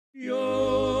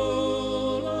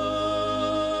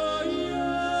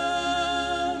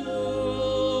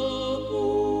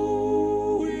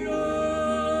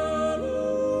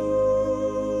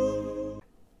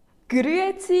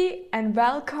Grüezi and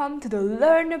welcome to the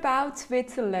Learn About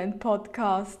Switzerland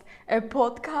podcast, a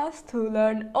podcast to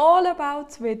learn all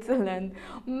about Switzerland.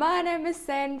 My name is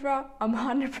Sandra, I'm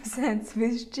 100%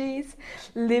 Swiss cheese,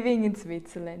 living in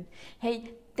Switzerland.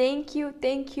 Hey, thank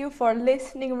you for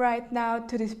listening right now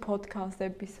to this podcast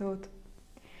episode.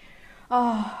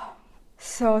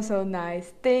 So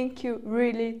nice. Thank you,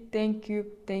 really, thank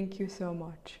you so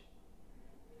much.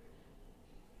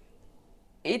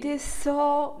 It is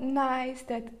so nice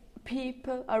that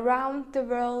people around the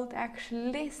world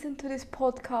actually listen to this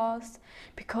podcast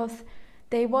because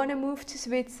they want to move to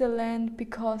Switzerland,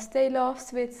 because they love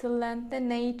Switzerland, the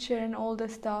nature and all the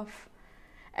stuff.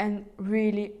 And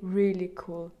really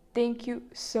cool. Thank you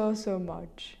so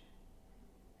much.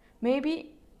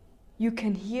 Maybe you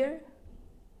can hear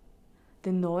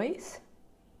the noise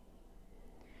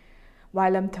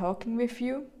while I'm talking with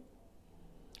you.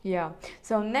 Yeah,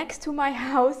 so next to my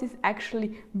house is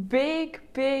actually big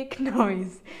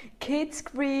noise. Kids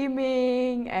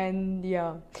screaming and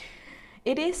yeah.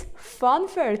 It is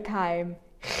funfair time.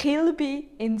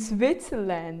 Kilby in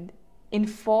Switzerland. In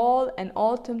fall and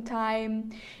autumn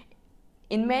time.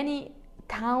 In many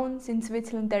towns in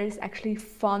Switzerland there is actually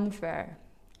funfair.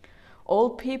 All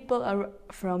people are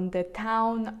from the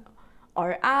town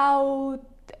are out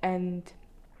and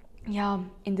yeah,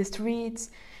 in the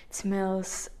streets. It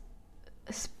smells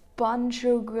spun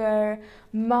sugar,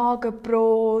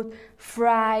 magerbrot,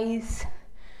 fries,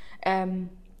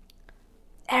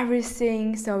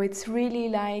 everything. So it's really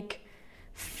like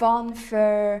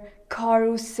funfair,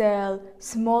 carousel,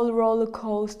 small roller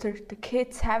coaster, the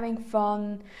kids having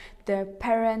fun, the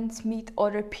parents meet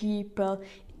other people.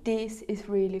 This is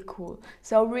really cool.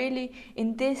 So really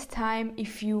in this time,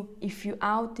 if you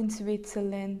out in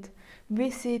Switzerland,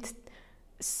 visit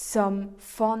some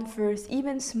fun fairs,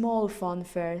 even small fun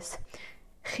fairs,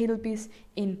 Kilbys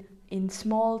in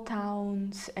small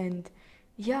towns, and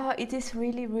yeah, it is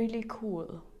really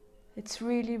cool. It's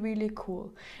really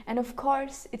cool. And of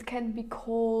course it can be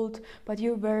cold, but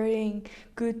you're wearing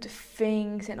good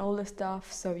things and all the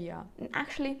stuff. So yeah, and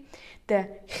actually the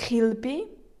Kilby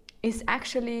is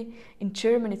actually in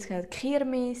German it's called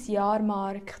Kirmes,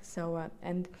 Jahrmarkt, so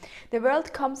and the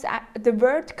word comes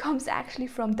actually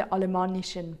from the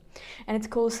Alemannischen, and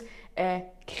it calls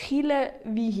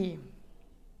Kirchenweihe.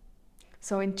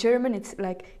 So in German it's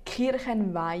like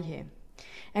Kirchenweihe,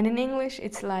 and in English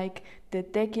it's like the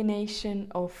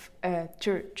designation of a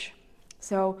church.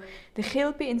 So the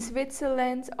Kilby in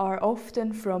Switzerland are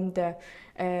often from the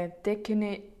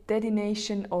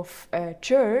designation of a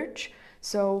church.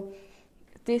 So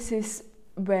this is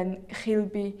when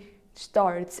Kilby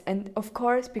starts, and of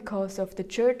course because of the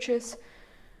churches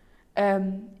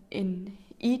in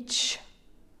each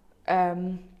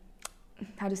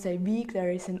week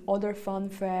there is another fun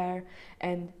fair,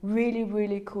 and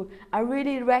really cool. I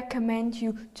really recommend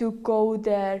you to go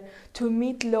there to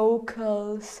meet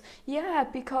locals. Yeah,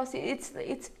 because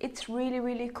it's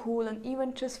really cool, and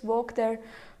even just walk there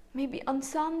maybe on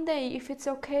Sunday if it's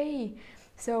okay.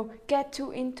 So get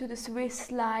into the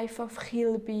Swiss life of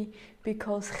Kilby,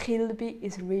 because Kilby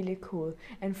is really cool.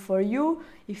 And for you,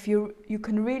 if you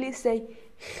can really say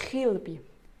Kilby.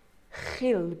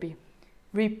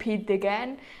 Repeat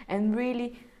again, and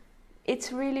really,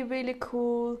 it's really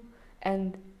cool.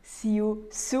 And see you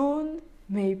soon,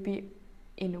 maybe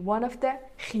in one of the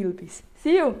Kilbys.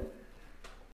 See you!